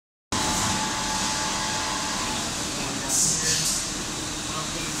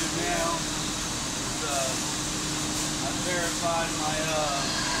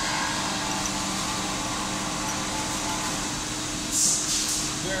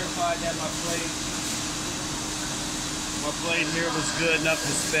verified that my blade here was good enough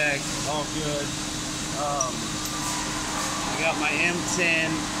to spec, all good. I got my M10,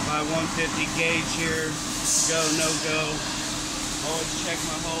 my 150 gauge here, go, no go. Always check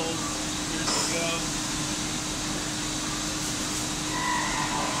my holes. Here's the go.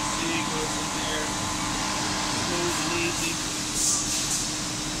 See, goes in there, smooth and easy.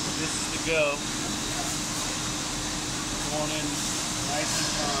 This is the go. Going in nice and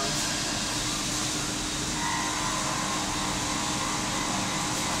fine.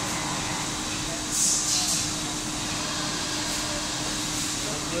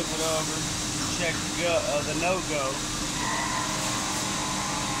 Flip it over, check the no-go.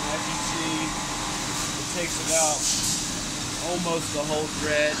 As you see, it takes about almost a whole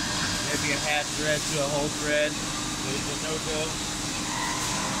thread, maybe a half thread to a whole thread. There's the no-go.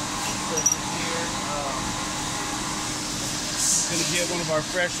 Here, going to get one of our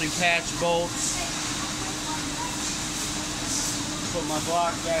freshly patched bolts. Put my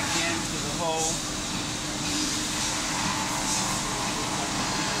block back into the hole.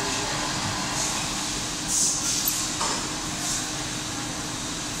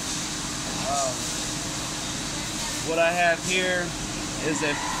 What I have here is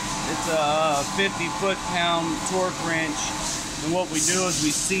it's a 50 foot-pound torque wrench, and what we do is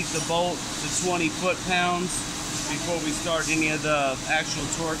we seat the bolt to 20 foot-pounds before we start any of the actual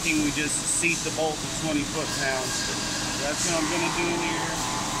torquing. We just seat the bolt to 20 foot-pounds. That's what I'm going to do here.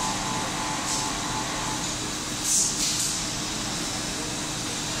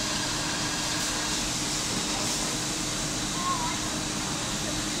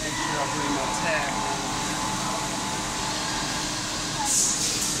 Make sure I bring my tack.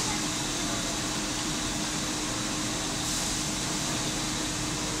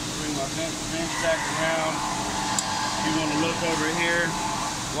 Wrench back around. If you want to look over here,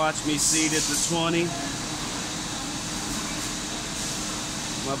 watch me seat at the 20.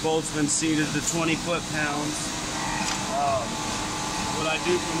 My bolt's been seated to 20 foot-pounds. What I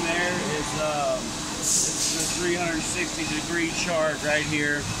do from there is it's a 360-degree chart right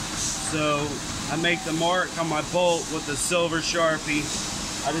here. So I make the mark on my bolt with a silver Sharpie.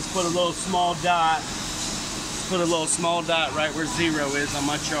 I just put a little small dot. Put a little small dot right where 0 is on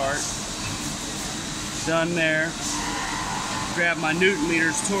my chart. Done there. Grab my Newton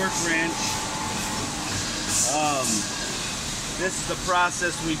meters torque wrench. This is the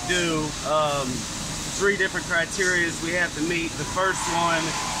process we do. 3 different criteria we have to meet. The first one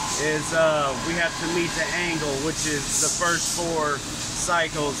is we have to meet the angle, which is the first 4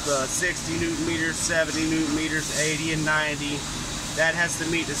 cycles, the 60 Newton meters, 70 Newton meters, 80 and 90. That has to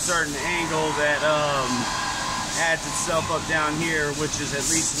meet a certain angle that adds itself up down here, which is at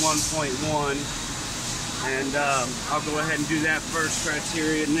least 1.1. And I'll go ahead and do that first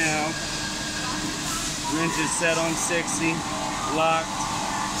criteria now. Wrench is set on 60, locked.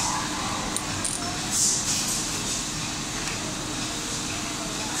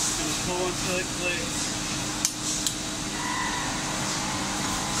 Just gonna pull until it clicks.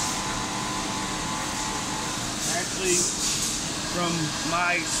 Actually, from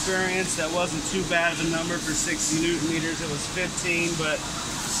my experience, that wasn't too bad of a number for 60 Newton meters. It was 15, but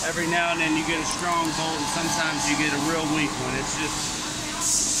every now and then you get a strong bolt, and sometimes you get a real weak one. It's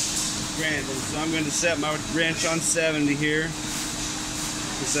just random. So I'm going to set my wrench on 70 here,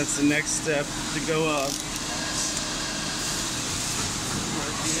 because that's the next step to go up.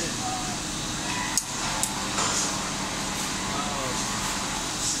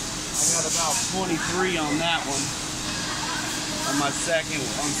 I got about 23 on that one. On my second,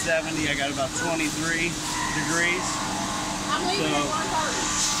 on 70, I got about 23 degrees. I'm leaving at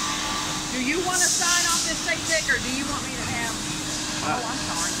 1:30. Do you want to sign off this tape deck, or do you want me to have? Oh, I'm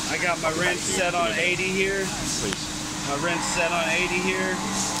sorry. I got my wrench set on 80 here. Please. My wrench set on 80 here. I'm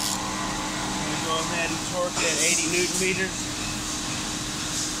going to go ahead and torque it at 80 Newton meters.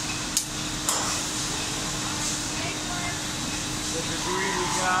 The degree we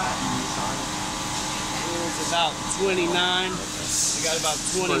got is about 29. We got about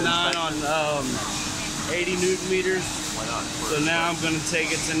 29 on 80 Newton meters. So now I'm going to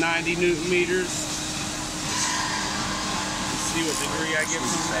take it to 90 Newton meters. Let's see what degree I get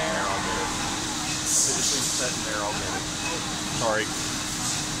from there. I'll get it. If it just leaves set in there, I'll get it. Sorry.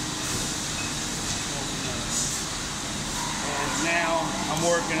 And now I'm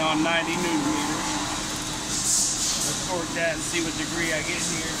working on 90 Newton meters. Let's torque that and see what degree I get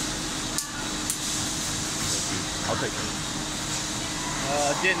here. I'll take it.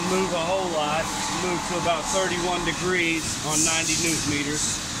 Didn't move a whole lot. Moved to about 31 degrees on 90 newton meters.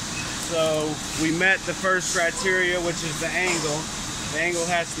 So we met the first criteria, which is the angle. The angle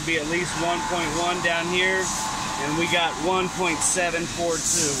has to be at least 1.1 down here, and we got 1.742.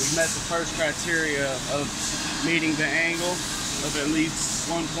 We met the first criteria of meeting the angle of at least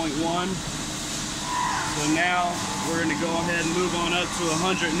 1.1. So now we're going to go ahead and move on up to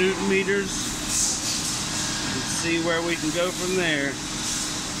 100 newton meters and see where we can go from there.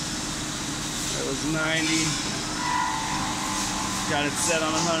 That was 90. Got it set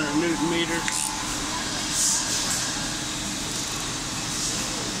on 100 newton meters.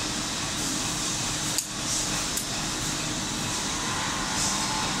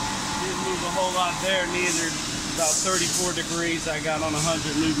 Didn't move a whole lot there neither. About 34 degrees I got on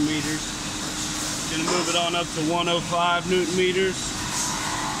 100 newton meters. Gonna move it on up to 105 newton meters.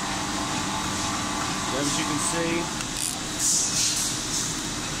 As you can see.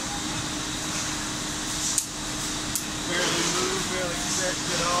 Barely moved, barely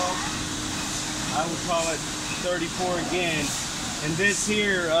stretched at all. I would call it 34 again. And this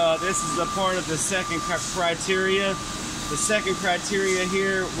here, this is a part of the second criteria. The second criteria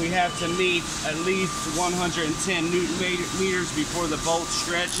here, we have to meet at least 110 newton meters before the bolt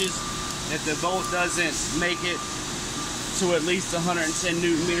stretches. If the bolt doesn't make it to at least 110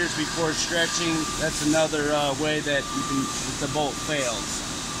 newton meters before stretching, that's another way that the bolt fails.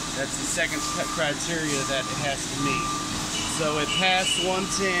 That's the second criteria that it has to meet. So it passed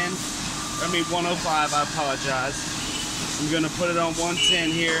 105, I apologize. I'm gonna put it on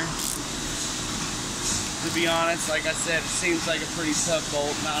 110 here. To be honest, like I said, it seems like a pretty tough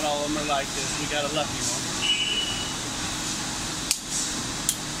bolt. Not all of them are like this. We got a lucky one.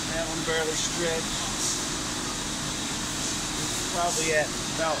 That one barely stretched. It's probably at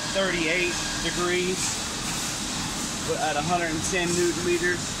about 38 degrees, but at 110 newton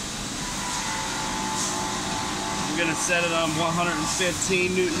meters. I'm gonna set it on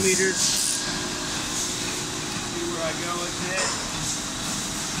 115 newton meters. See where I go with it.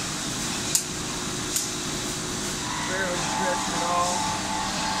 Barely stretched at all.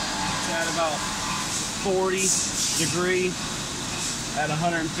 It's at about 40 degrees at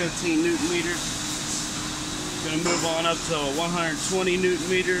 115 newton meters. Gonna move on up to 120 newton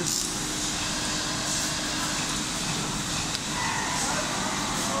meters.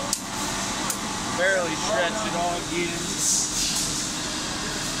 Barely stretched it all again.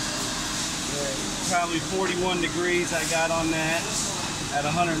 Probably 41 degrees I got on that at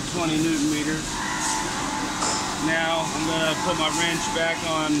 120 newton meters. Now I'm going to put my wrench back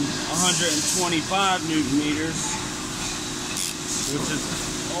on 125 newton meters, which is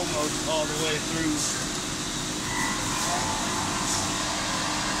almost all the way through.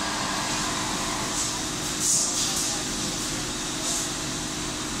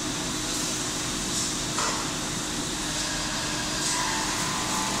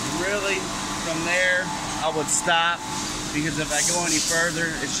 Really, from there, I would stop, because if I go any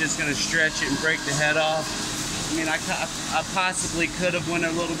further, it's just going to stretch it and break the head off. I mean, I possibly could have went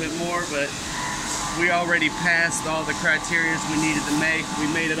a little bit more, but we already passed all the criteria we needed to make. We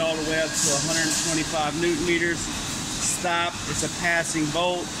made it all the way up to 125 newton meters. Stop. It's a passing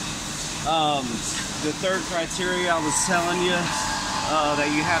bolt. The third criteria I was telling you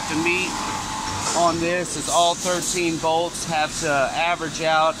that you have to meet on this is all 13 bolts have to average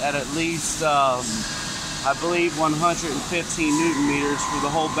out at least, I believe, 115 newton meters for the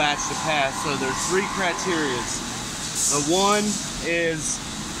whole batch to pass. So there's three criteria. The one is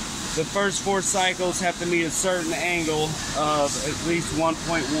the first 4 cycles have to meet a certain angle of at least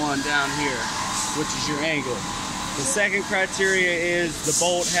 1.1 down here, which is your angle. The second criteria is the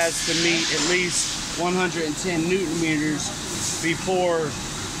bolt has to meet at least 110 newton meters before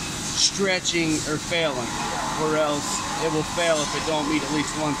stretching or failing, or else it will fail if it don't meet at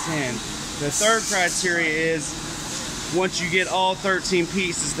least 110. The third criteria is once you get all 13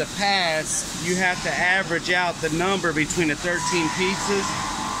 pieces to pass, you have to average out the number between the 13 pieces,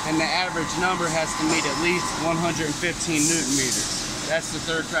 and the average number has to meet at least 115 newton meters. That's the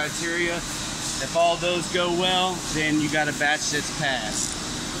third criteria. If all those go well, then you got a batch that's passed.